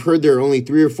said, I've heard there are only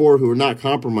 3 or 4 who are not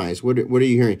compromised. What are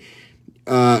you hearing?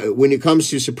 When it comes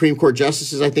to Supreme Court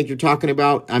justices, I think you're talking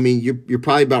about, I mean, you're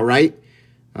probably about right.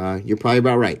 You're probably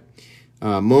about right.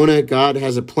 Mona, God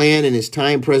has a plan in his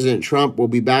time. President Trump will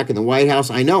be back in the White House.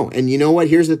 I know. And you know what?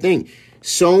 Here's the thing.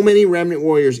 So many remnant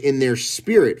warriors in their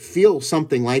spirit feel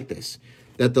something like this.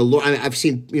 That the Lord, I've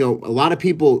seen, you know, a lot of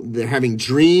people, they're having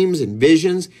dreams and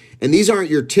visions, and these aren't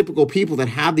your typical people that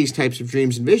have these types of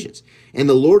dreams and visions. And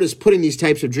the Lord is putting these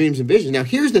types of dreams and visions. Now,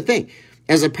 here's the thing.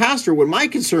 As a pastor, what my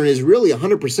concern is really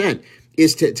 100%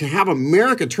 is to have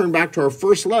America turn back to our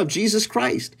first love, Jesus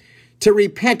Christ. To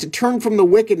repent, to turn from the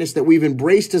wickedness that we've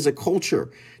embraced as a culture,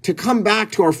 to come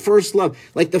back to our first love.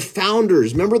 Like the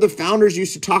founders, remember the founders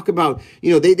used to talk about,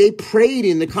 you know, they prayed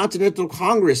in the Continental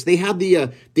Congress. They had the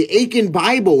Aiken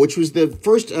Bible, which was the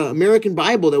first American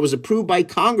Bible that was approved by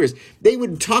Congress. They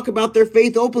would talk about their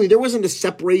faith openly. There wasn't a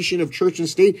separation of church and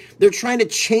state. They're trying to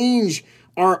change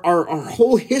our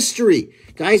whole history.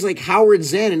 Guys like Howard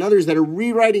Zinn and others that are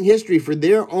rewriting history for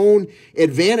their own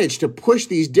advantage to push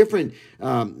these different,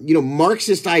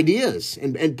 Marxist ideas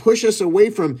and push us away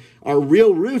from our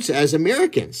real roots as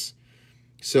Americans.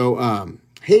 So,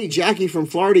 hey, Jackie from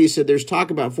Florida, you said there's talk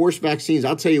about forced vaccines.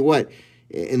 I'll tell you what,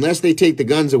 unless they take the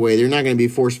guns away, they're not going to be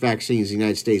forced vaccines in the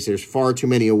United States. There's far too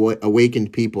many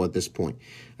awakened people at this point.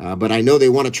 But I know they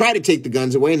want to try to take the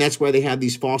guns away, and that's why they have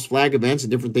these false flag events and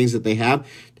different things that they have.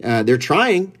 They're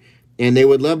trying, and they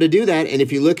would love to do that. And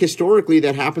if you look historically,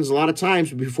 that happens a lot of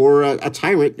times before a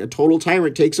total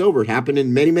tyrant takes over. It happened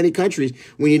in many, many countries.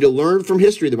 We need to learn from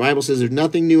history. The Bible says there's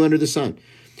nothing new under the sun.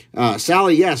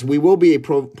 Sally, yes, we will be a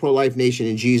pro-life nation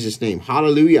in Jesus' name.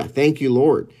 Hallelujah. Thank you,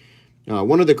 Lord.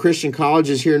 One of the Christian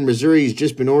colleges here in Missouri has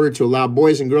just been ordered to allow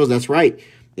boys and girls. That's right.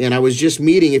 And I was just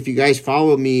meeting, if you guys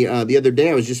follow me the other day,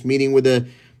 I was just meeting with a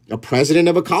president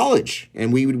of a college,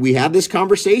 and we had this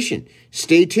conversation.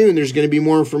 Stay tuned. There's going to be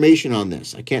more information on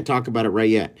this. I can't talk about it right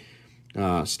yet.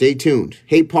 Stay tuned.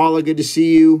 Hey, Paula, good to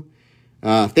see you.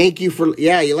 Thank you for,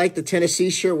 you like the Tennessee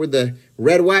shirt with the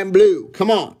red, white, and blue.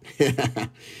 Come on.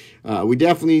 We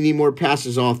definitely need more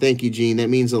pastors all. Thank you, Gene. That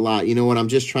means a lot. You know what? I'm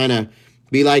just trying to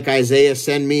be like Isaiah,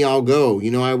 send me, I'll go.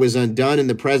 You know, I was undone in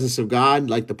the presence of God,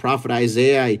 like the prophet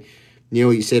Isaiah.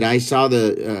 He said, I saw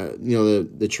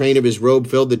the train of his robe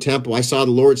filled the temple. I saw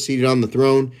the Lord seated on the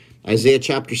throne. Isaiah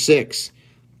chapter 6.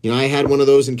 I had one of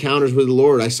those encounters with the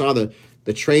Lord. I saw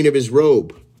the train of his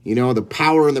robe, the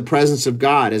power and the presence of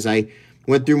God. As I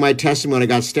went through my testimony, I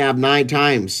got stabbed 9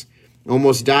 times,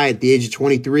 almost died at the age of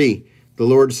 23. The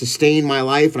Lord sustained my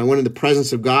life, and I went in the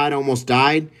presence of God, almost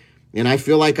died. And I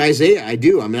feel like Isaiah. I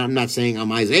do. I mean, I'm not saying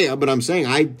I'm Isaiah, but I'm saying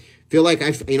I feel like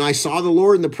I saw the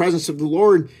Lord in the presence of the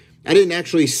Lord. I didn't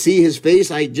actually see his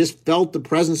face. I just felt the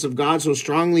presence of God so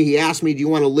strongly. He asked me, do you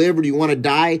want to live or do you want to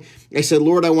die? I said,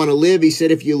 Lord, I want to live. He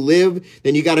said, if you live,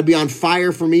 then you got to be on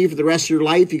fire for me for the rest of your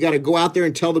life. You got to go out there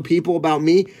and tell the people about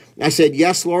me. I said,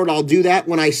 yes, Lord, I'll do that.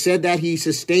 When I said that, he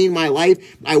sustained my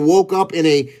life. I woke up in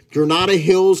a Granada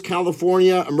Hills,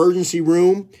 California emergency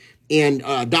room. And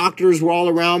doctors were all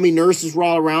around me. Nurses were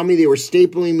all around me. They were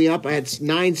stapling me up. I had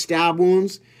 9 stab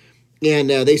wounds. And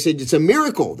they said, it's a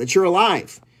miracle that you're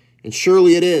alive. And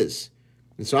surely it is.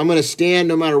 And so I'm going to stand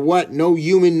no matter what. No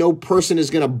human, no person is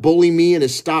going to bully me and to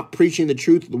stop preaching the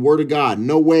truth of the word of God.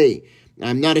 No way.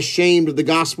 I'm not ashamed of the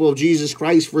gospel of Jesus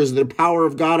Christ, for it is the power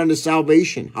of God unto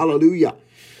salvation. Hallelujah.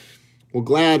 Well,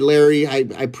 glad, Larry. I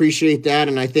appreciate that.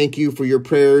 And I thank you for your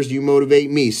prayers. You motivate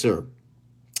me, sir.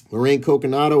 Lorraine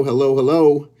Coconato, hello,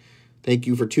 hello. Thank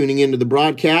you for tuning into the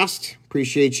broadcast.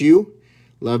 Appreciate you.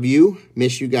 Love you.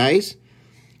 Miss you guys.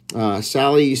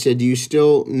 Sally, you said, do you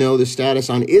still know the status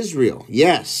on Israel?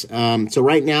 Yes. So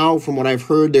right now, from what I've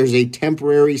heard, there's a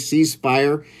temporary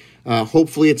ceasefire.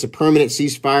 Hopefully it's a permanent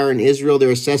ceasefire in Israel. They're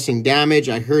assessing damage.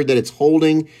 I heard that it's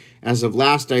holding. As of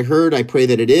last I heard, I pray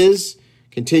that it is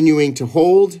continuing to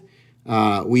hold.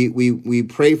 We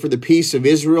pray for the peace of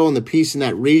Israel and the peace in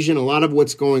that region. A lot of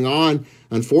what's going on,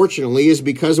 unfortunately, is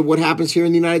because of what happens here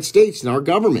in the United States and our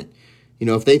government. You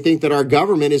know, if they think that our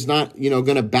government is not,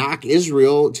 going to back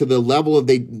Israel to the level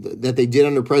that they did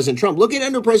under President Trump. Look at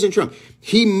under President Trump.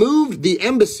 He moved the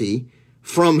embassy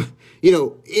from,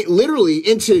 literally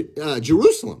into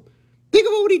Jerusalem. Think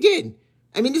about what he did.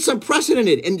 I mean, it's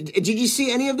unprecedented. And did you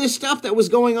see any of this stuff that was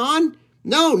going on?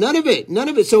 No, none of it. None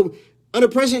of it. So under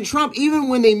President Trump, even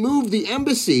when they moved the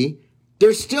embassy,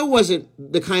 there still wasn't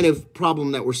the kind of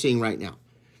problem that we're seeing right now.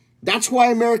 That's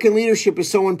why American leadership is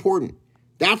so important.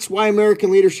 That's why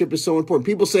American leadership is so important.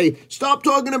 People say, stop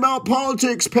talking about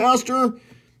politics, Pastor.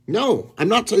 No, I'm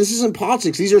not. This isn't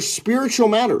politics. These are spiritual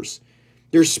matters.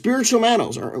 They're spiritual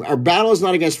matters. Our battle is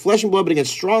not against flesh and blood, but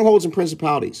against strongholds and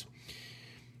principalities.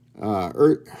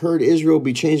 Heard Israel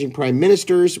be changing prime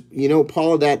ministers.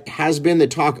 Paula, that has been the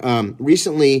talk.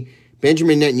 Recently,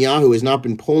 Benjamin Netanyahu has not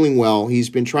been polling well. He's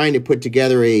been trying to put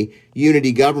together a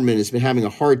unity government. Has been having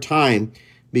a hard time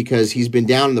because he's been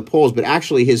down in the polls. But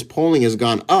actually, his polling has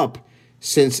gone up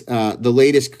since the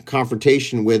latest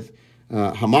confrontation with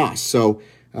Hamas. So,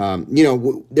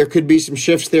 there could be some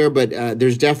shifts there, but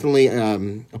there's definitely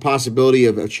a possibility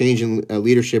of a change in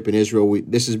leadership in Israel.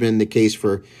 This has been the case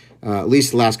for at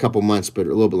least the last couple months, but a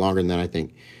little bit longer than that, I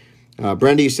think.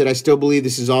 Brenda, you said, I still believe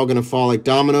this is all going to fall like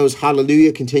dominoes.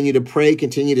 Hallelujah. Continue to pray.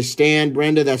 Continue to stand.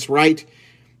 Brenda, that's right.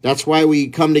 That's why we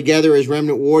come together as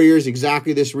Remnant Warriors.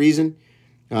 Exactly this reason.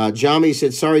 Jami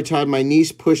said, sorry, Todd, my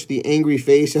niece pushed the angry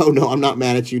face. Oh, no, I'm not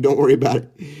mad at you. Don't worry about it.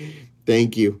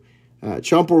 Thank you.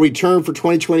 Trump will return for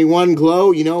 2021. Glow,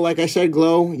 like I said,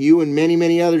 Glow, you and many,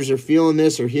 many others are feeling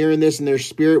this or hearing this in their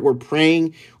spirit. We're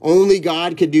praying. Only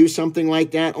God could do something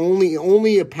like that.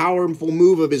 Only a powerful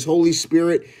move of his Holy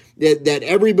Spirit that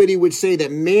everybody would say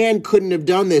that man couldn't have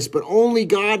done this, but only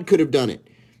God could have done it.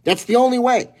 That's the only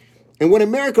way. And what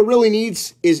America really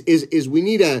needs is we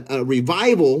need a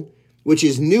revival, which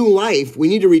is new life. We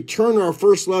need to return to our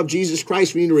first love, Jesus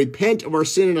Christ. We need to repent of our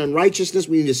sin and unrighteousness.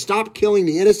 We need to stop killing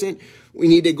the innocent. We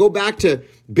need to go back to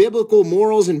biblical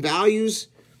morals and values,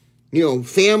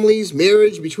 families,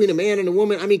 marriage between a man and a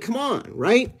woman. I mean, come on,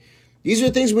 right? These are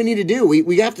things we need to do.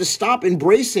 We have to stop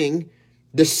embracing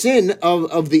the sin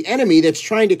of the enemy that's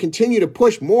trying to continue to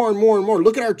push more and more and more.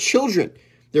 Look at our children.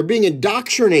 They're being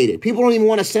indoctrinated. People don't even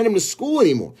want to send them to school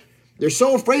anymore. They're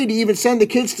so afraid to even send the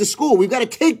kids to school. We've got to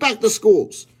take back the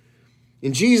schools.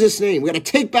 In Jesus' name, we've got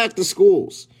to take back the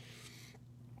schools.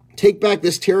 Take back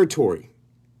this territory.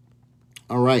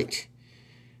 All right.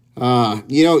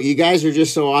 You guys are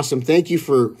just so awesome. Thank you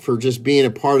for just being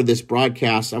a part of this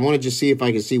broadcast. I want to just see if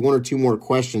I can see one or two more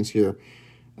questions here.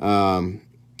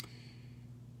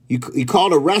 You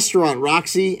called a restaurant,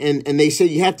 Roxy, and they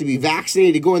said you have to be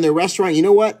vaccinated to go in their restaurant. You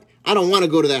know what? I don't want to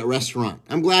go to that restaurant.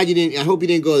 I'm glad you didn't. I hope you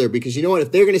didn't go there because you know what?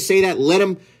 If they're going to say that, let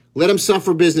them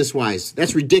suffer business-wise.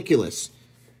 That's ridiculous.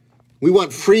 We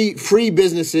want free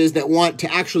businesses that want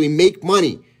to actually make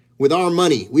money with our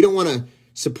money. We don't want to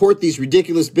support these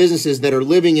ridiculous businesses that are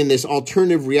living in this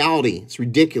alternative reality. It's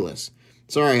ridiculous.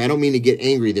 Sorry, I don't mean to get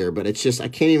angry there, but it's just, I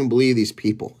can't even believe these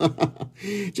people.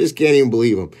 Just can't even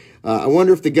believe them. I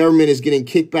wonder if the government is getting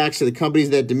kickbacks to the companies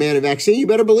that demand a vaccine. You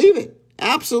better believe it.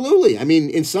 Absolutely. I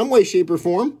mean, in some way, shape, or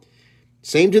form.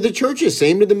 Same to the churches,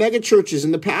 same to the mega churches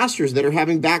and the pastors that are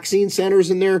having vaccine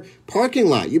centers in their parking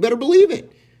lot. You better believe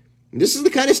it. This is the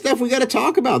kind of stuff we got to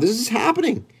talk about. This is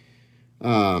happening.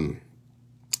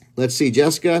 Let's see,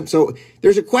 Jessica. So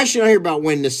there's a question out here about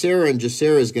when Nasera and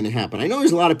Jassera is going to happen. I know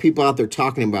there's a lot of people out there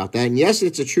talking about that. And yes,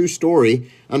 it's a true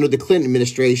story under the Clinton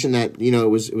administration that, it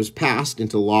was passed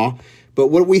into law. But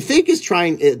what we think is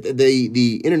trying,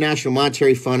 the International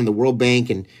Monetary Fund and the World Bank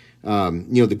and,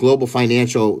 the global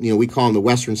financial, we call them the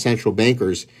Western central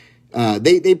bankers,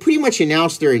 they pretty much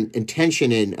announced their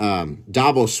intention in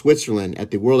Davos, Switzerland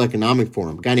at the World Economic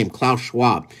Forum, a guy named Klaus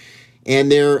Schwab. And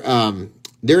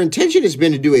their intention has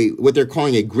been to do what they're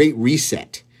calling a great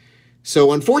reset.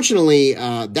 So unfortunately,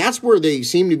 that's where they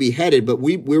seem to be headed. But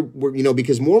we're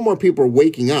because more and more people are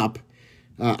waking up,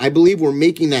 I believe we're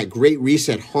making that great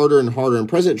reset harder and harder. And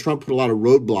President Trump put a lot of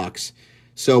roadblocks.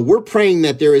 So we're praying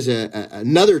that there is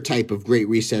another type of great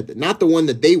reset, not the one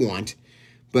that they want,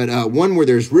 but one where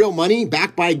there's real money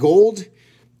backed by gold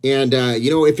And,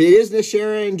 if it is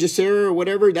NESARA and GESARA or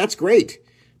whatever, that's great.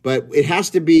 But it has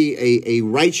to be a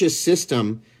righteous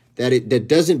system that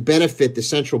doesn't benefit the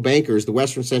central bankers, the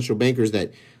Western central bankers,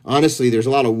 that honestly, there's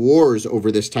a lot of wars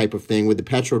over this type of thing with the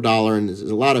petrodollar, and there's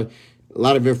a lot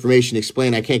of information to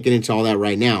explain. I can't get into all that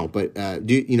right now, but I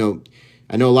know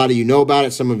a lot of you know about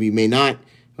it. Some of you may not.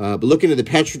 But look into the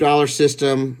petrodollar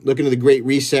system, look into the Great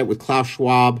Reset with Klaus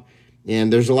Schwab,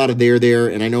 and there's a lot of there,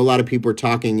 and I know a lot of people are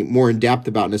talking more in depth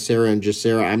about NESARA and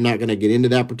GESARA. I'm not going to get into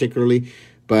that particularly,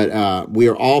 but we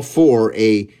are all for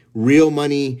a real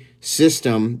money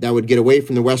system that would get away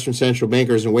from the Western central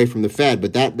bankers and away from the Fed.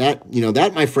 But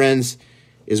that, my friends,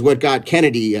 is what got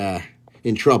Kennedy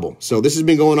in trouble. So this has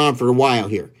been going on for a while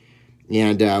here,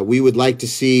 and we would like to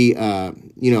see,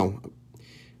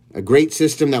 a great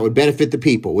system that would benefit the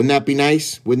people. Wouldn't that be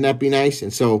nice? Wouldn't that be nice?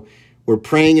 And so we're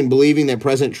praying and believing that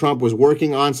President Trump was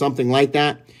working on something like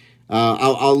that.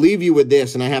 I'll leave you with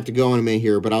this, and I have to go in a minute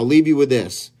here, but I'll leave you with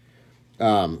this.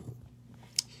 I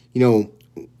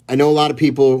know a lot of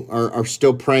people are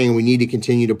still praying, and we need to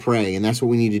continue to pray, and that's what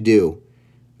we need to do.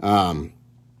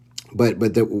 But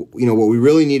what we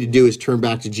really need to do is turn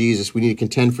back to Jesus. We need to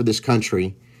contend for this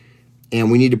country, and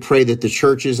we need to pray that the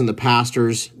churches and the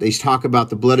pastors, they talk about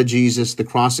the blood of Jesus, the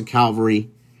cross of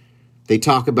Calvary. They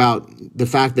talk about the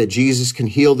fact that Jesus can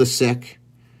heal the sick.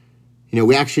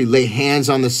 We actually lay hands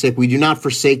on the sick. We do not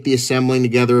forsake the assembling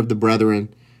together of the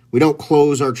brethren. We don't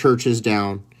close our churches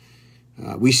down.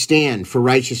 We stand for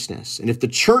righteousness. And if the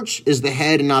church is the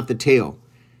head and not the tail,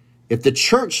 if the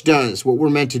church does what we're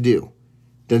meant to do,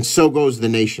 then so goes the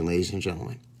nation, ladies and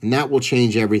gentlemen. And that will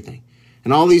change everything.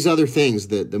 And all these other things,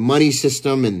 the money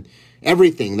system and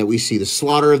everything that we see, the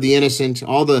slaughter of the innocent,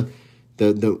 all the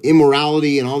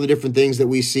immorality and all the different things that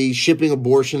we see, shipping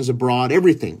abortions abroad,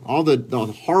 everything, all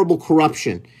the horrible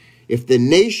corruption. If the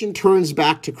nation turns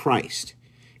back to Christ,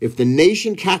 if the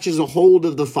nation catches a hold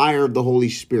of the fire of the Holy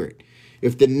Spirit,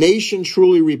 if the nation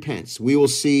truly repents, we will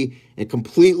see a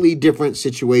completely different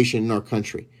situation in our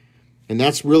country. And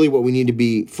that's really what we need to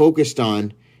be focused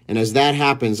on. And as that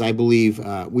happens, I believe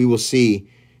we will see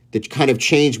the kind of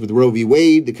change with Roe v.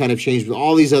 Wade, the kind of change with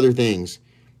all these other things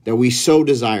that we so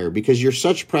desire, because you're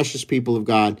such precious people of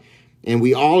God. And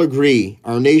we all agree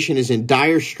our nation is in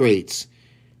dire straits.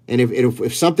 And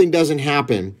if something doesn't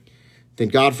happen, then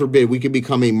God forbid we could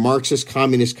become a Marxist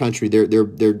communist country.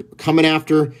 They're coming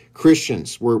after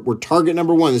Christians. We're target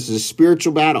number one. This is a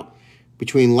spiritual battle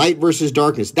between light versus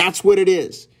darkness. That's what it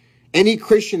is. Any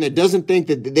Christian that doesn't think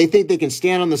that they think they can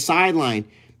stand on the sideline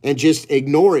and just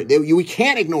ignore it, we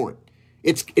can't ignore it.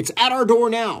 It's at our door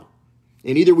now.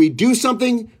 And either we do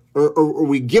something or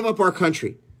we give up our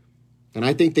country. And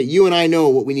I think that you and I know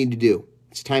what we need to do.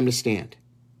 It's time to stand.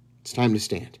 It's time to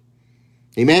stand.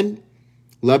 Amen?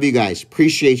 Love you guys.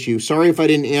 Appreciate you. Sorry if I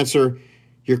didn't answer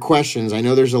your questions. I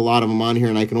know there's a lot of them on here,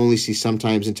 and I can only see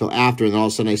sometimes until after, and all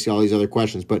of a sudden I see all these other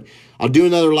questions. But I'll do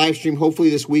another live stream hopefully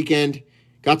this weekend.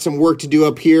 Got some work to do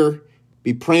up here.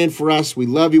 Be praying for us. We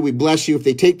love you. We bless you. If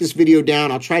they take this video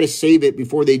down, I'll try to save it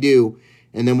before they do,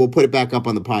 and then we'll put it back up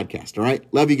on the podcast. All right?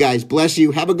 Love you guys. Bless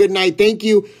you. Have a good night. Thank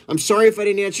you. I'm sorry if I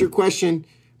didn't answer your question.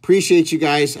 Appreciate you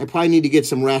guys. I probably need to get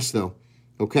some rest, though.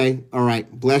 Okay? All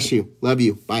right. Bless you. Love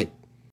you. Bye.